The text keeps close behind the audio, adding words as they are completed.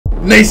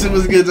Nation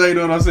was good, Jay. You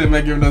know what I'm saying?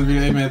 Man, give another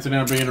video. Hey, man, today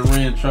I'm bringing the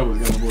Ren Troubles.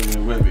 Got my boy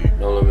in Webby.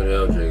 Don't limit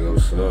LJ, go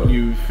suck.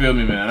 You feel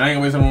me, man? I ain't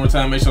gonna waste no more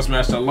time. Make sure to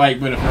smash that like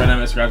button. For right now,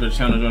 subscribe to the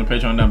channel. Join the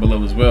Patreon down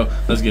below as well.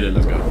 Let's get it.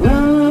 Let's go.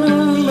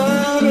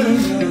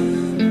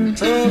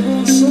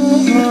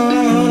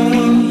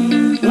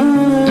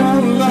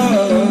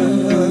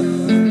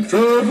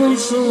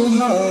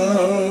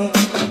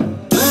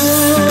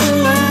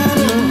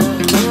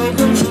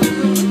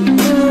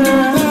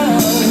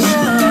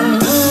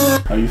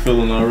 How you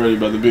feeling already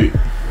about the beat?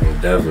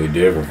 It's definitely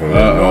different from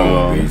the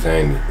normal beats,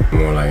 ain't it?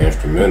 More like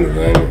instrumentals,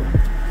 ain't it?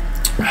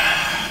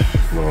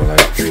 More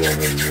like, you know,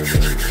 the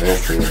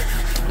instrument.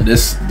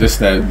 This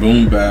that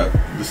boom bap.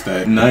 This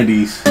that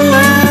 90s.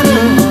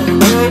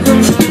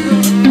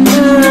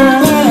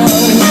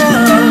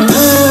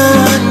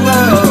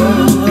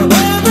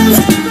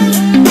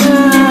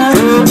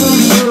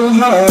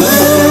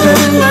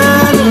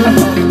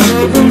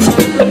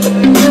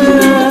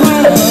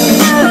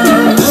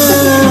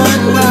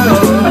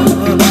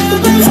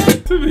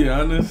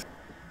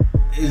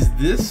 Is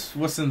this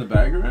what's in the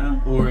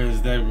background, or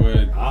is that what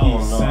he's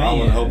saying? I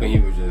was hoping he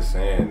was just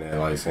saying that,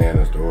 like saying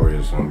a story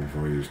or something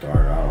before you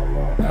started. I don't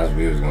know. That's what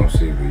we was gonna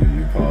see, but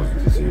you paused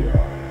it to see it.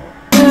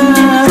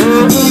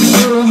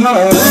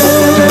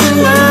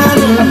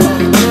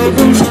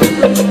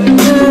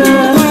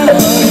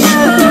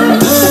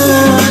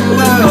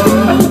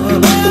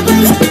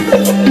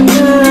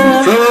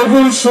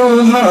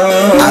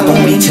 I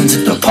don't reach into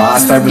the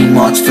past very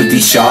much for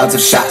these shards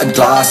of shattered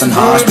glass and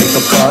harsh paper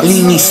cuts.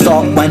 Leave me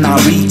stop when I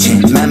reach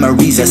in,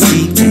 memories are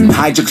seeped in.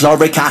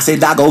 Hydrochloric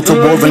acid, I go to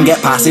war and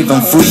get passive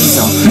and freeze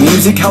on.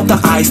 Music help the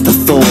ice to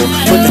thaw.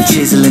 Put the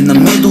chisel in the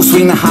middle,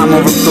 swing the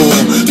hammer of Thor.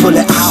 Pull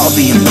it out of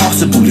the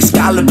impossible,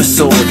 Excalibur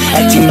sword.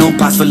 Etching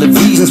notepads full of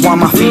reasons why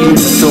my feelings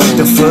are sore.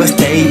 The first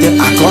day that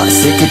I got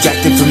sick,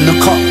 ejected from the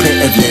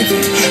cockpit of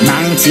living.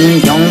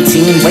 19, young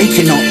teen,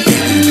 waking up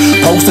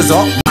bitter. Posters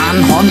up,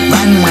 hunt,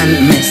 Ren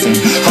went missing.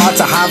 Hard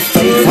to have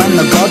faith when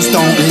the gods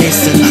don't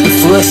listen. The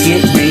first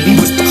year maybe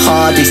was the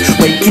hardest.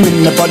 Waking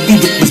in the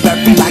body that was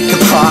buried like a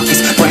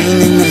carcass.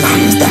 Brain in the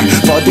lion's den,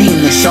 body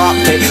in the shark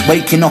pit.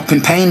 Waking up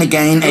in pain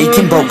again,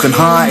 aching, broken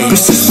hearted.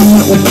 Persistent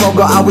little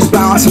blogger, I was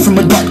bouncing from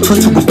a doctor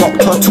to a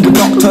doctor to a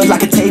doctor,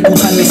 like a table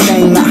tennis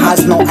game that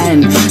has no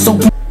end. So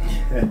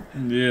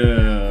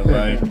yeah,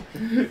 like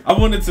I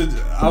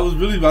was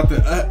really about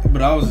to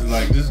but I was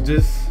like just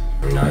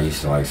Nah, you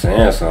used to like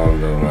saying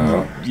something though,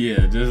 man.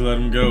 Yeah, just let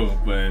him go.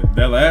 But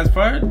that last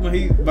part when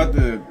he about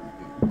to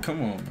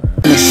come on, man.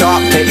 In a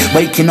sharp pit,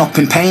 waking up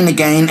in pain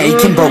again,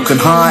 aching, broken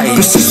hearted.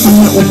 Persistent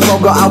little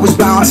blogger, I was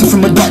bouncing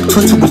from a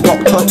doctor to a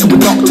doctor to a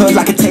doctor,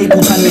 like a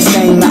table tennis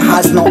game that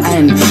has no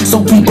end.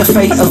 So be the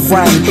fate of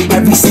Ren.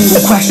 Every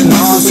single question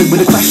answered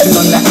with a question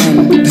on the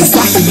end. This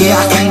last year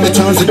I came to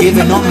terms with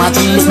giving up my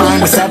dreams.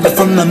 Mine was severed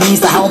from the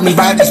means to help me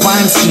write these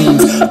rhyme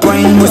schemes.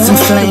 Brain was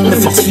inflamed, the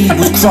fatigue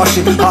was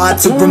crushing. Hard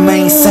to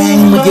remain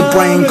sane with your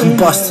brain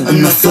combusting.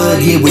 And the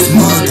third year was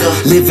murder,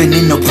 living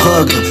in a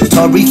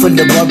purgatory full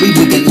of worry.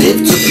 Wouldn't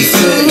live to be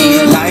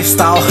 30.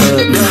 Lifestyle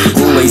hurt me,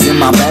 always in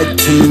my bed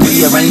to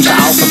rearrange the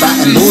alphabet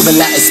and all the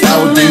letters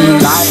spelled in.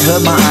 Light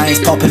hurt my eyes,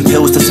 popping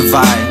pills to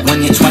survive.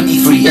 When you're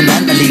 23 and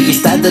mentally you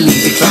steadily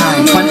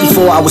decline.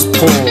 24 I was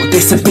poor,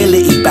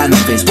 disability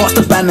benefits. What's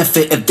the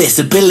benefit of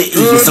disability?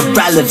 It's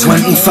irrelevant.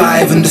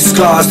 25 and the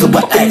scars that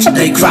were etched,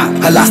 they crack.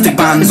 Elastic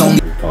bands only.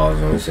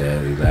 Pause on,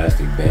 said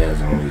elastic bands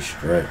only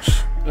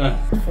stretch. What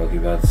the fuck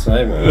you about to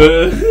say,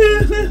 man?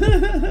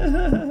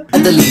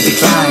 Steadily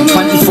decline.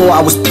 24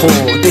 I was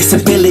poor,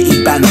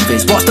 disability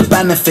benefits. What's the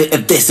benefit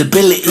of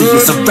disability?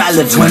 It's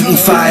irrelevant.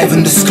 25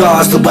 and the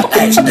scars that were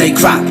etched, they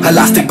crack.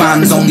 Elastic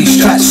bands only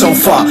stretch so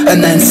far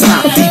and then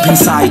snap. Deep in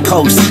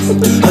psychosis,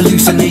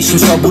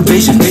 hallucinations, troubled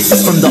vision. This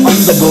is from the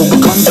underworld,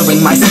 but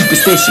conjuring my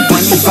superstition.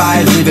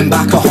 25 living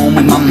back at home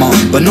with my mum,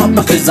 but not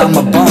because I'm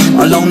a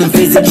bum, alone and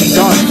physically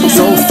done.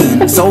 So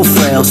thin, so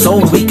frail,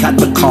 so weak I'd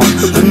become,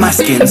 and my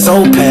skin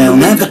so pale,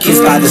 never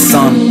kissed by the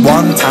sun.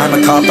 One time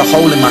I carved a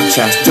hole in my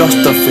chest just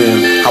to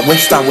feel. I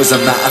wish that was a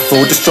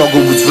metaphor, the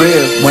struggle was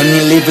real. When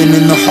you're living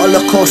in the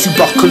Holocaust you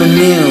buckle and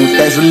kneel.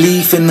 There's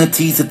relief in the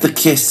teeth of the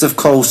kiss of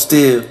cold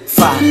steel.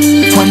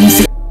 Facts,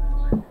 26.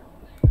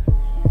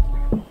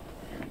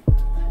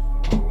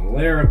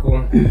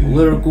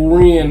 Lyrical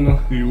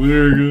Ren.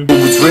 Lyrical. It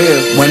was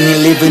real. When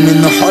you're living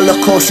in the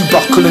Holocaust you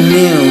buckle and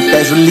kneel.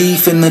 There's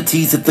relief in the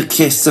teeth of the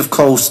kiss of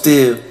cold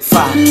steel.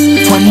 Facts,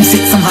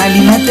 26 I'm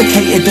highly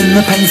medicated and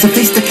the pain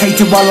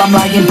sophisticated while I'm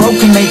lying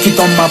broken naked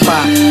on my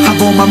back. I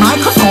bore my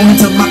microphone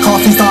until my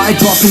coffin started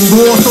dropping.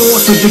 Raw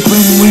thoughts with the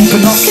grim reaper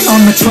knocking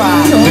on the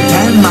track. But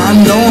then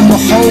man, lo and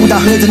behold,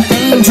 I heard an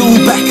angel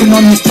beckon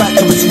on this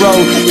treacherous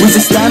road. Was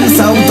a stem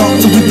cell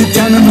doctor with a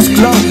generous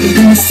glow.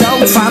 In the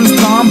cell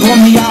transplant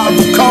brought me out of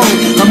the cold.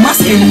 And my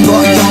skin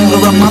got younger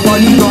and my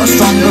body got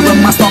stronger,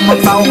 and my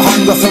stomach felt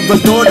hunger for a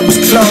door that was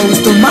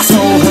closed. And my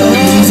soul heard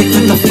music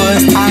for the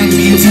first time.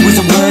 Beauty was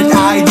a word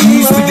I'd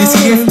use for this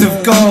gift of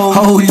gold.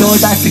 Oh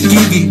Lord, I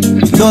forgive you.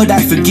 Lord,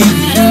 I forgive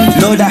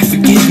you. Lord, I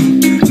forgive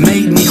you.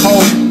 Make me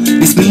whole.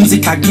 This This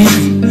music I give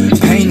you,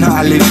 pain that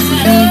I live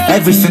through,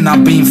 everything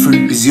I've been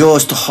through is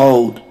yours to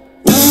hold.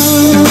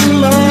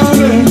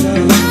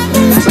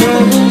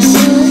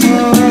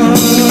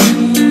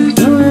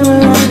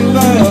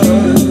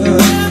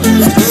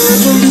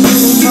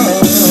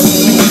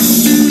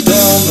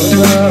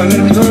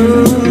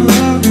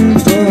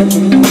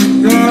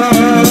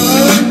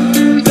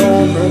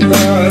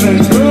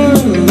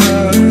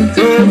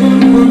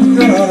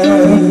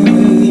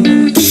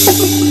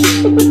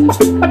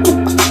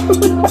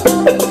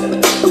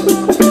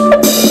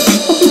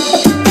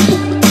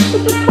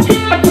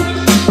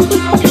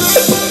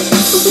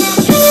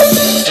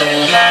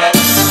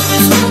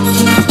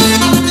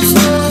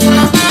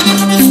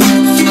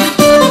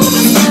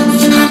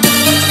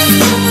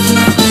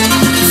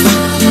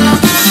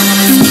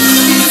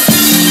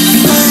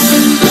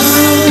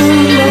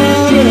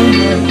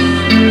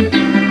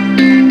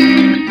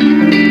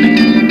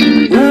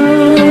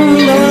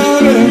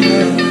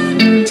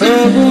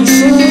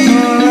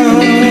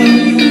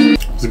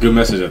 Good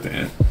message at the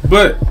end,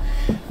 but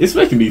it's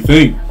making me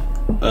think.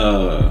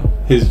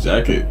 His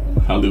jacket,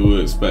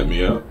 Hollywood Spat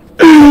Me Out.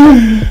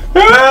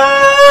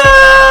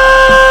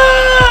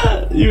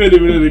 You ain't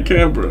even in the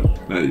camera.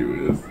 Now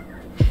you is.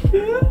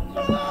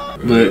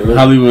 But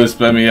Hollywood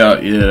Spat Me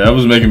Out. Yeah, that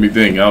was making me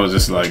think. I was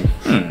just like,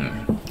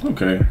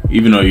 okay.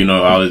 Even though, you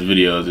know, all his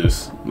videos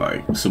is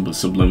like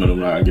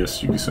subliminal, I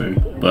guess you could say.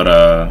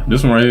 But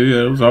this one right here,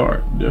 yeah, it was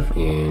hard, different.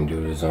 And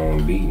do his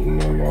own beat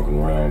and then walking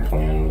around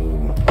playing a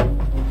little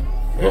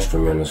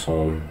instrument or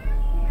something.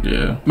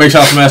 Yeah. Make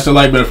sure y'all smash the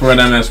like button for right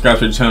now, man. Subscribe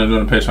to the channel,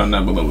 join the Patreon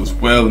down below as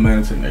well. And man,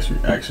 until the next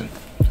reaction,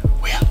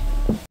 we out.